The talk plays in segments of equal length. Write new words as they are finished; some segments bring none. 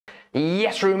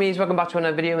Yes, roomies, welcome back to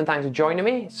another video and thanks for joining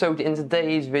me. So in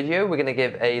today's video, we're going to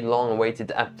give a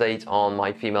long-awaited update on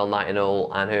my female night anole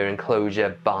and her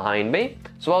enclosure behind me.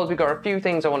 So we've got a few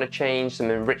things I want to change, some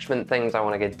enrichment things I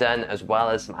want to get done, as well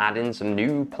as adding some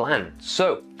new plants.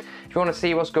 So if you want to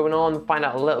see what's going on, find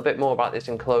out a little bit more about this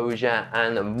enclosure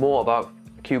and more about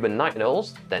Cuban night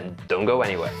anoles, then don't go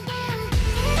anywhere.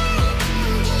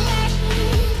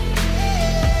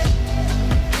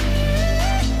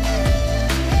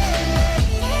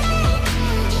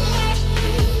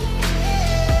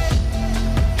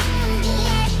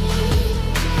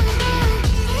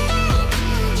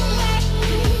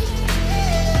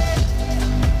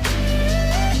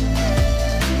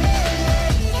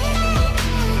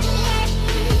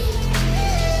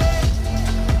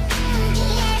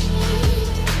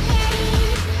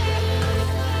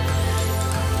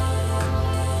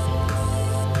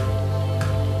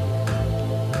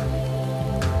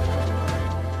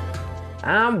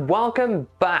 And welcome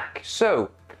back. So,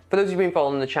 for those who've been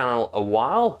following the channel a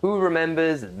while, who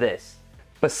remembers this?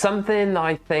 But something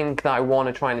I think that I want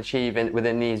to try and achieve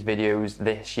within these videos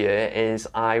this year is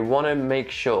I want to make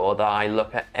sure that I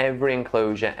look at every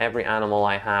enclosure, every animal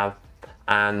I have,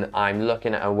 and I'm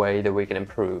looking at a way that we can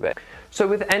improve it. So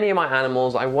with any of my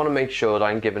animals, I want to make sure that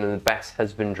I'm giving them the best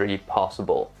husbandry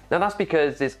possible. Now that's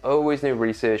because there's always new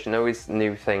research and always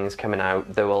new things coming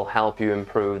out that will help you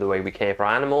improve the way we care for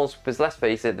animals, because let's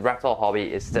face it, the reptile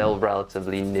hobby is still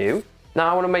relatively new. Now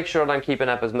I want to make sure that I'm keeping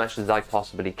up as much as I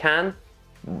possibly can,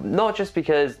 not just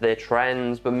because they're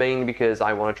trends, but mainly because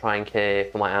I want to try and care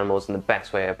for my animals in the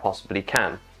best way I possibly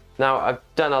can. Now I've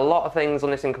done a lot of things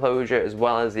on this enclosure as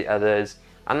well as the others,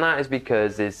 and that is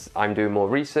because I'm doing more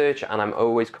research and I'm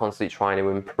always constantly trying to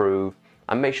improve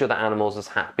and make sure that animals are as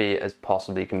happy as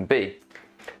possibly can be.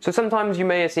 So sometimes you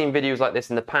may have seen videos like this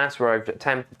in the past where I've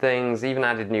attempted things, even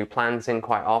added new plants in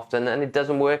quite often, and it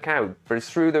doesn't work out. But it's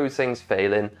through those things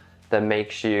failing that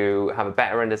makes you have a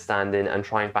better understanding and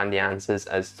try and find the answers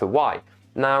as to why.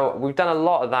 Now, we've done a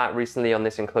lot of that recently on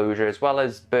this enclosure, as well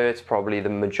as birds, probably the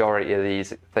majority of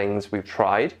these things we've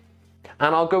tried.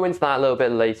 And I'll go into that a little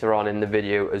bit later on in the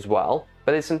video as well.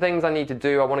 But there's some things I need to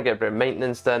do. I want to get a bit of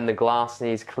maintenance done. The glass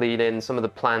needs cleaning, some of the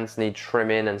plants need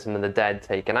trimming and some of the dead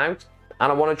taken out.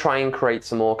 And I want to try and create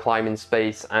some more climbing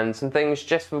space and some things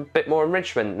just for a bit more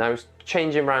enrichment. Now,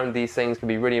 changing around these things can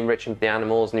be really enriching for the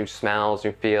animals, new smells,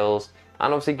 new feels,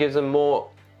 and obviously gives them more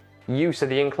use of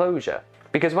the enclosure.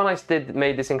 Because when I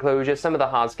made this enclosure, some of the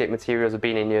hardscape materials have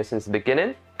been in here since the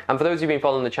beginning. And for those who've been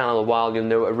following the channel a while, you'll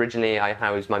know originally I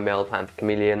housed my male panther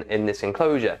chameleon in this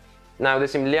enclosure. Now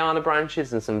there's some liana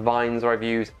branches and some vines that I've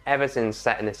used ever since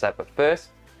setting this up at first.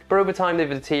 But over time they've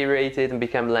deteriorated and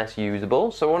become less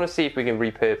usable, so I want to see if we can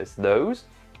repurpose those.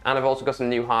 And I've also got some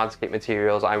new hardscape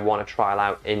materials I want to trial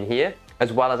out in here,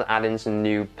 as well as adding some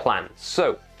new plants.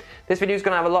 So this video is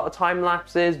going to have a lot of time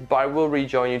lapses, but I will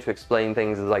rejoin you to explain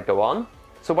things as I go on.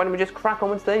 So why don't we just crack on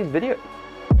with today's video?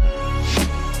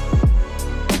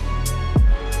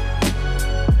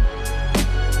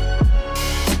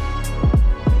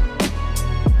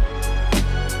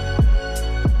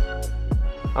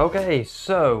 Okay,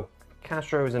 so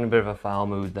Castro's in a bit of a foul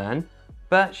mood then,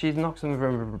 but she's knocked some of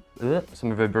her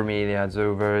bromeliads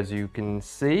over, as you can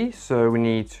see, so we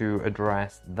need to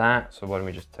address that. So why don't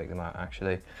we just take them out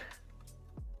actually.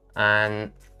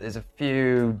 And there's a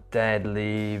few dead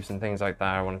leaves and things like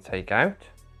that I want to take out.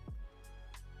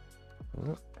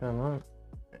 Oh, come on,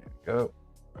 there we go.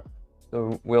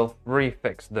 So we'll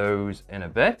refix those in a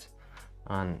bit.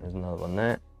 And there's another one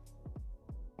there,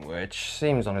 which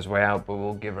seems on his way out, but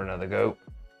we'll give her another go.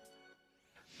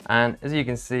 And as you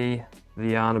can see,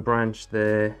 the liana branch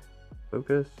there,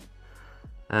 focus,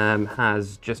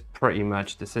 has just pretty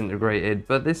much disintegrated,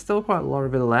 but there's still quite a lot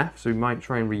of it left, so we might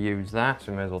try and reuse that.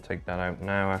 So we may as well take that out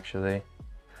now actually.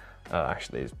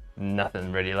 Actually there's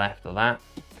nothing really left of that.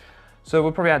 So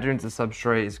we'll probably add it into the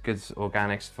substrate. It's good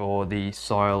organics for the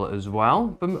soil as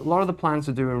well. But a lot of the plants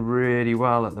are doing really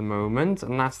well at the moment,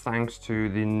 and that's thanks to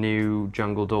the new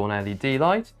Jungle Dawn LED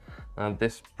light.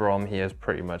 This brom here is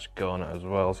pretty much gone as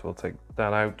well, so we'll take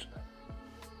that out.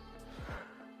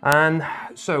 And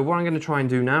so what I'm going to try and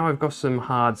do now, I've got some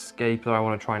hardscape that I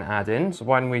want to try and add in. So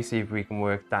why don't we see if we can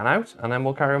work that out, and then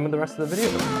we'll carry on with the rest of the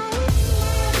video.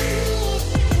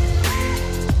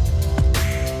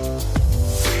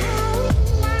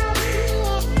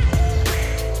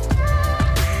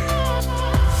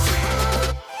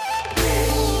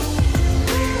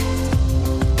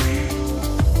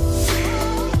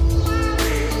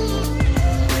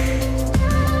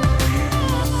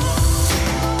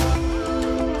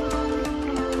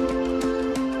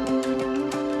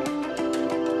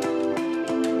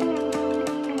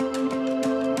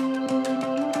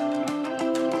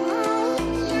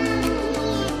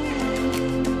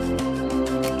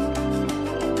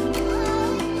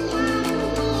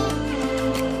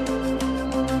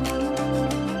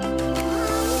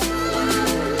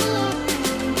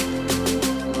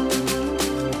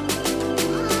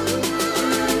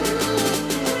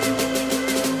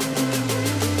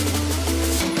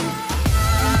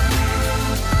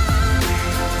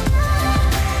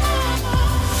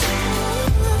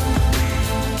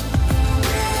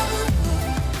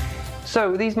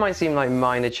 So these might seem like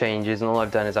minor changes, and all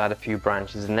I've done is add a few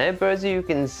branches in there, but as you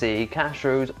can see,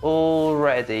 Castro's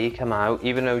already come out,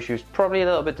 even though she was probably a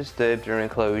little bit disturbed during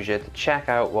enclosure, to check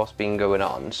out what's been going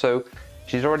on. So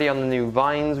she's already on the new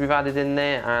vines we've added in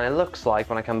there, and it looks like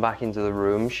when I come back into the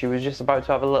room, she was just about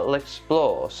to have a little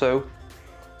explore. So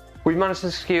we've managed to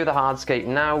secure the hardscape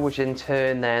now, which in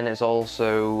turn then has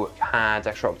also had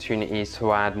extra opportunities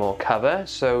to add more cover.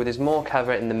 So there's more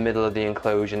cover in the middle of the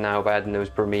enclosure now by adding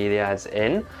those bromeliads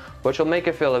in, which will make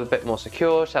her feel a bit more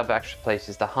secure, to have extra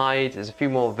places to hide. There's a few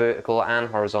more vertical and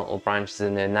horizontal branches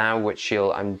in there now, which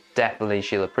she'll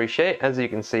appreciate. As you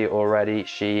can see already,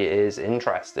 she is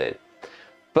interested.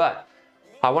 But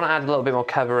I want to add a little bit more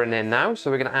cover in there now,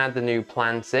 so we're going to add the new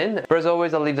plants in. But as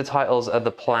always, I'll leave the titles of the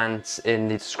plants in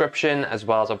the description, as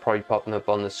well as I'll probably pop them up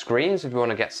on the screen, so if you want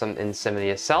to get something similar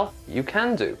yourself, you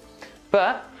can do.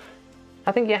 But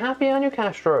I think you're happy, aren't you,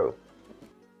 Castro?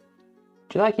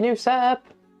 Do you like your new setup?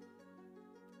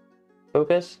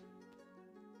 Focus?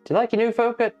 Do you like your new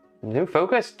focus? New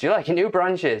focus? Do you like your new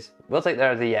branches? We'll take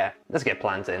that as a yeah. Let's get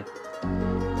planting.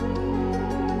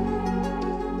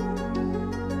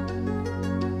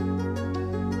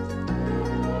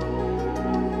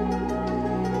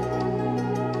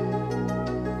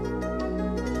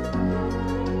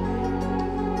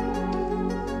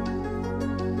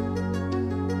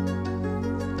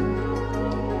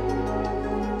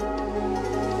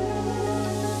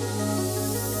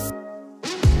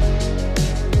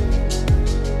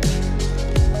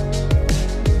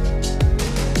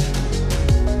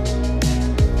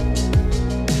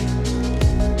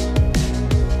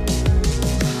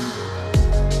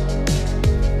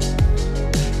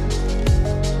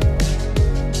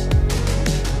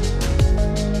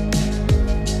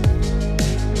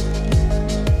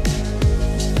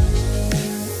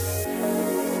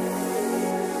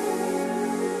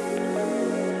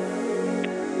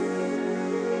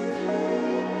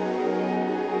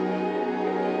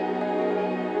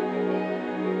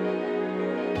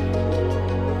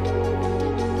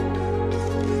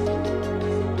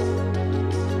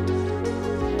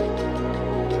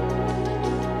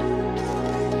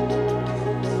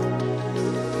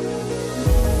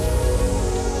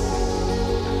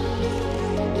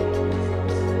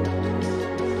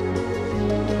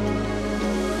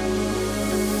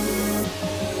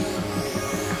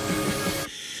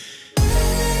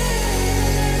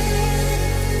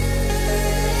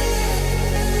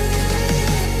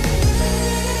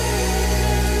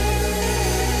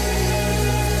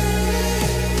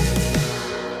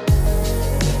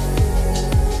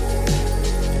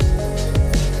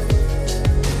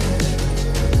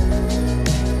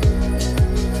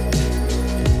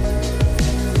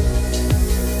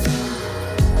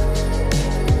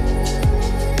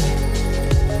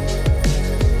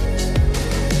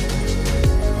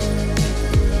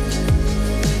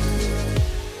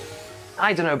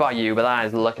 I don't know about you, but that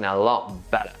is looking a lot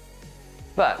better.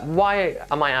 But why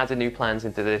am I adding new plants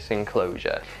into this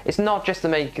enclosure? It's not just to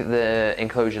make the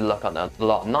enclosure look a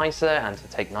lot nicer and to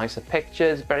take nicer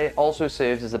pictures, but it also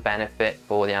serves as a benefit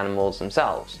for the animals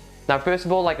themselves. Now, first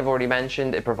of all, like I've already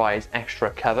mentioned, it provides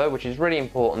extra cover, which is really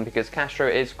important because Castro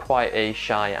is quite a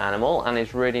shy animal, and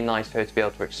it's really nice for her to be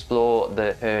able to explore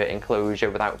her enclosure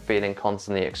without feeling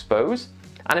constantly exposed.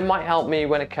 And it might help me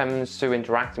when it comes to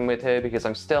interacting with her, because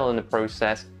I'm still in the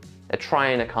process of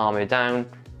trying to calm her down.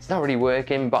 It's not really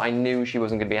working, but I knew she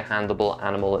wasn't going to be a handleable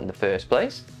animal in the first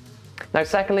place. Now,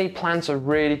 secondly, plants are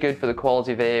really good for the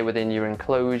quality of air within your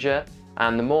enclosure,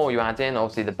 and the more you add in,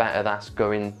 obviously, the better that's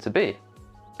going to be.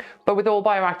 But with all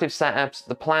bioactive setups,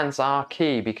 the plants are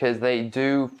key because they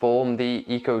do form the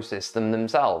ecosystem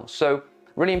themselves. So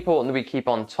really important that we keep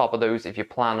on top of those if you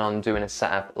plan on doing a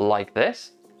setup like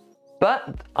this.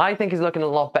 But I think it's looking a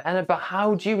lot better, but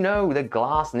how do you know the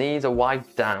glass needs a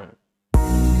wipe down?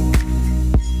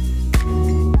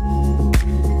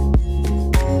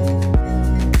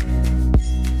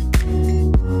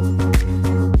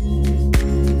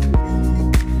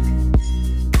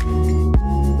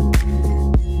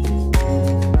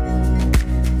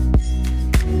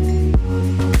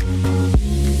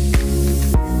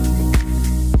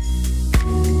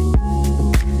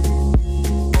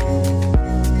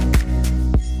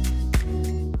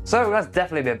 So that's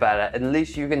definitely a bit better. At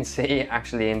least you can see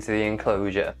actually into the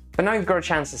enclosure. But now you've got a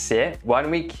chance to see it, why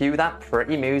don't we cue that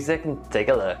pretty music and take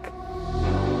a look.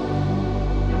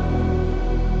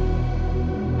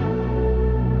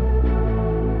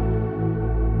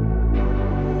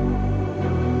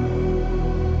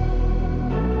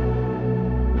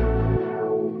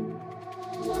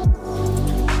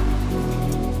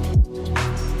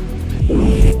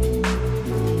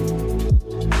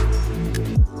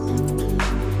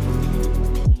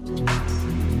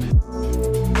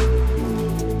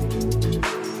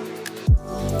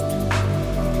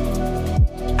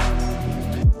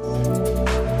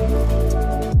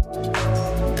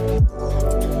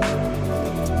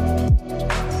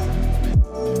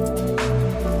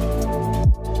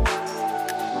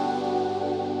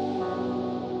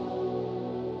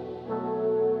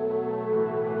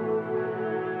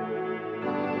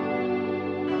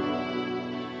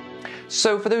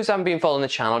 So for those who haven't been following the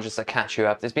channel, just to catch you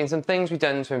up, there's been some things we've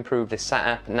done to improve this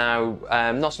setup. Now,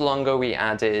 not so long ago we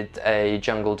added a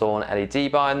Jungle Dawn LED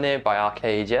bar in there by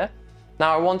Arcadia.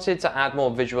 Now I wanted to add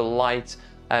more visual light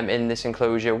in this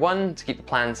enclosure. One, to keep the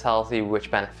plants healthy,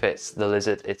 which benefits the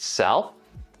lizard itself,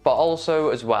 but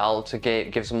also as well to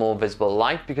give some more visible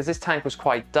light, because this tank was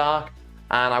quite dark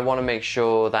and I want to make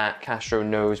sure that Castro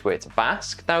knows where to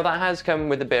bask. Now that has come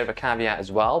with a bit of a caveat as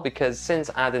well, because since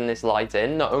adding this light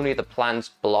in, not only the plants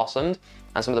blossomed,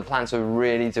 and some of the plants are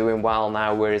really doing well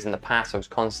now, whereas in the past I was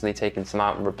constantly taking some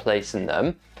out and replacing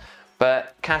them,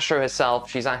 but Castro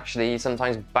herself, she's actually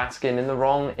sometimes basking in the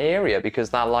wrong area because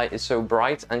that light is so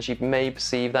bright and she may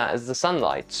perceive that as the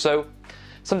sunlight. So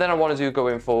something I want to do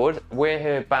going forward, where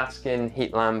her basking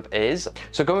heat lamp is.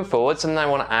 So going forward, something I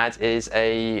want to add is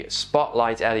a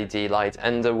spotlight LED light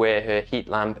under where her heat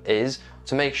lamp is,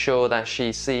 to make sure that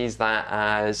she sees that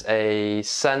as a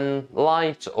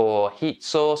sunlight or heat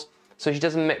source, so she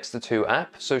doesn't mix the two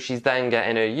up. So she's then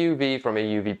getting her UV from a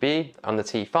UVB on the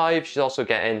T5. She's also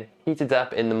getting heated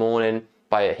up in the morning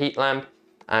by a heat lamp,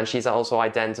 and she's also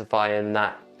identifying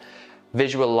that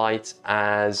visual light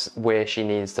as where she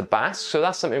needs to bask. So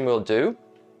that's something we'll do.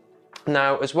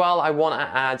 Now as well, I want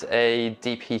to add a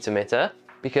deep heat emitter,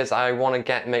 because I want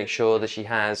to make sure that she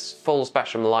has full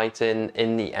spectrum lighting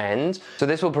in the end. So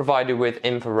this will provide her with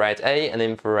infrared A and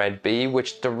infrared B,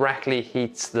 which directly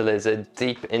heats the lizard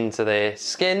deep into their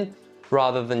skin,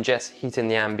 rather than just heating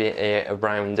the ambient air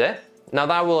around it. Now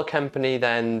that will accompany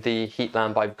then the heat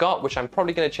lamp I've got, which I'm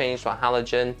probably going to change to a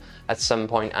halogen at some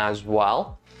point as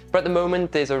well. But at the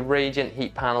moment, there's a radiant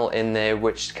heat panel in there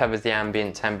which covers the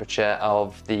ambient temperature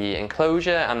of the enclosure,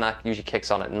 and that usually kicks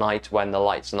on at night when the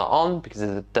light's not on, because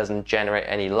it doesn't generate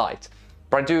any light.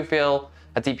 But I do feel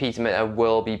a deep heat emitter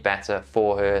will be better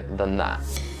for her than that.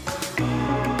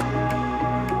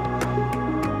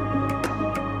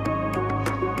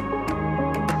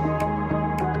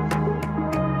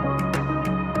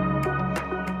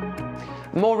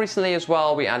 More recently as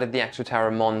well, we added the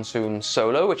Exoterra Monsoon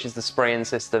Solo, which is the spraying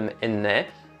system in there.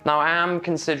 Now I am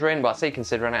considering, well I say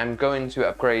considering, I'm going to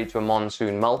upgrade to a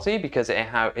Monsoon Multi, because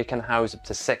it can house up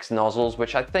to 6 nozzles,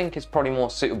 which I think is probably more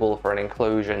suitable for an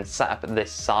enclosure and setup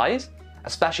this size.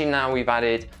 Especially now we've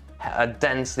added a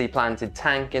densely planted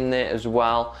tank in there as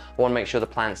well. I want to make sure the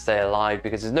plants stay alive,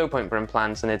 because there's no point putting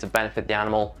plants in it to benefit the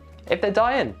animal if they're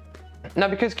dying. Now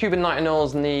because Cuban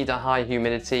nightingales need a high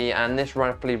humidity, and this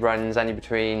roughly runs anywhere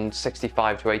between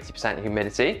 65 to 80%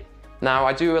 humidity. Now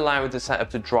I do allow the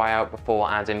setup to dry out before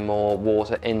adding more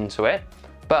water into it,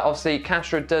 but obviously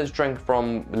Castro does drink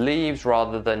from leaves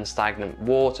rather than stagnant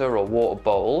water or water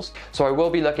bowls, so I will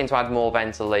be looking to add more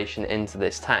ventilation into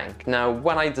this tank. Now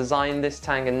when I designed this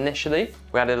tank initially,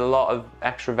 we added a lot of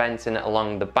extra vents in it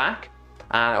along the back,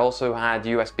 and I also had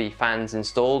USB fans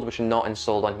installed, which are not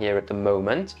installed on here at the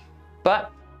moment.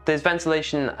 But there's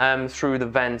ventilation through the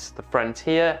vents at the front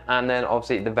here, and then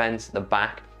obviously the vents at the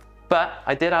back. But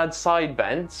I did add side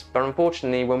vents, but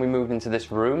unfortunately when we moved into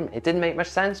this room, it didn't make much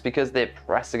sense because they're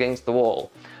pressed against the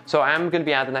wall. So I am going to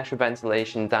be adding extra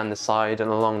ventilation down the side and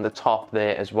along the top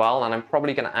there as well, and I'm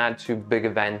probably going to add 2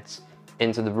 bigger vents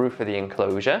into the roof of the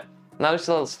enclosure. Now this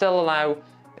will still allow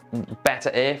better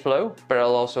airflow, but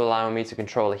it'll also allow me to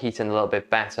control the heating a little bit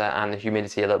better and the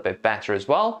humidity a little bit better as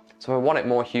well. So if I want it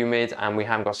more humid and we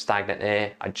haven't got stagnant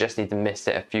air, I just need to mist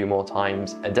it a few more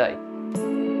times a day.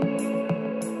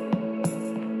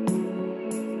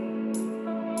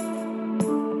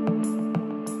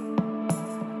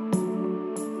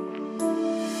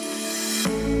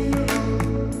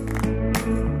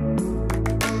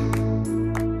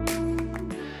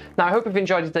 Now I hope you've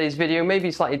enjoyed today's video,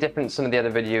 maybe slightly different to some of the other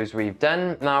videos we've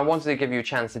done. Now I wanted to give you a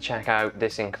chance to check out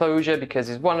this enclosure, because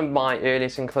it's one of my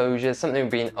earliest enclosures, something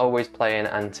we've been always playing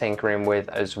and tinkering with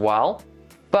as well.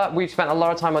 But we've spent a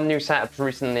lot of time on new setups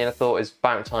recently, and I thought it's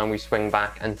about time we swing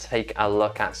back and take a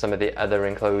look at some of the other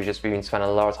enclosures. We've been spending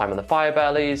a lot of time on the fire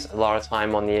bellies, a lot of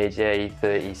time on the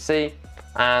AJ30C,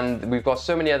 and we've got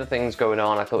so many other things going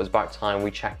on. I thought it was about time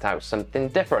we checked out something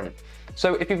different.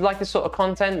 So if you've liked this sort of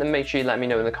content, then make sure you let me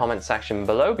know in the comment section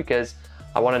below, because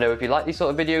I want to know if you like these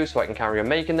sort of videos so I can carry on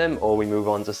making them, or we move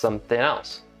on to something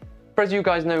else. But as you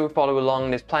guys know who follow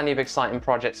along, there's plenty of exciting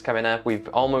projects coming up. We've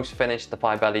almost finished the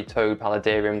Fire-bellied Toad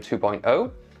Paludarium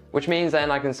 2.0, which means then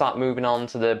I can start moving on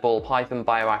to the Ball Python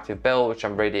Bioactive build, which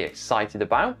I'm really excited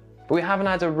about. But we haven't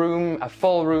had a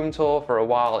full room tour for a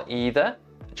while either,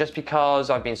 just because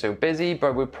I've been so busy,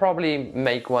 but we'll probably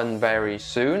make one very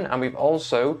soon. And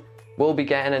we'll be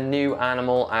getting a new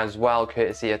animal as well,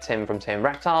 courtesy of Tim from Tim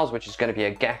Reptiles, which is going to be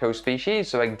a gecko species.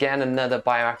 So again, another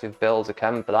bioactive build to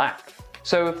come for that.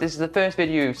 So if this is the first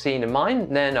video you've seen of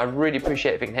mine, then I'd really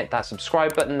appreciate if you can hit that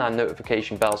subscribe button and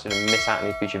notification bell so you don't miss out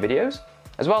any future videos.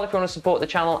 As well, if you want to support the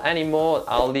channel anymore,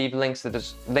 I'll leave links in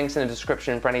the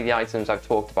description for any of the items I've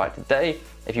talked about today.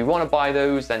 If you want to buy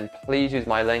those, then please use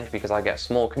my link because I get a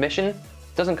small commission. It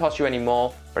doesn't cost you any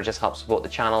more, but it just helps support the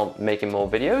channel making more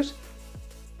videos.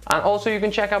 And also you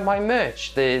can check out my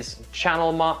merch. There's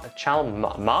channel art,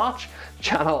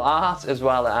 as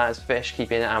well as fish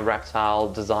keeping and reptile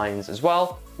designs as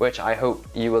well, which I hope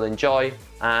you will enjoy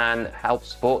and help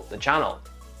support the channel.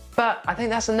 But I think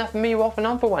that's enough of me waffling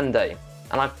on for one day,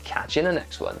 and I'll catch you in the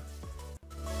next one.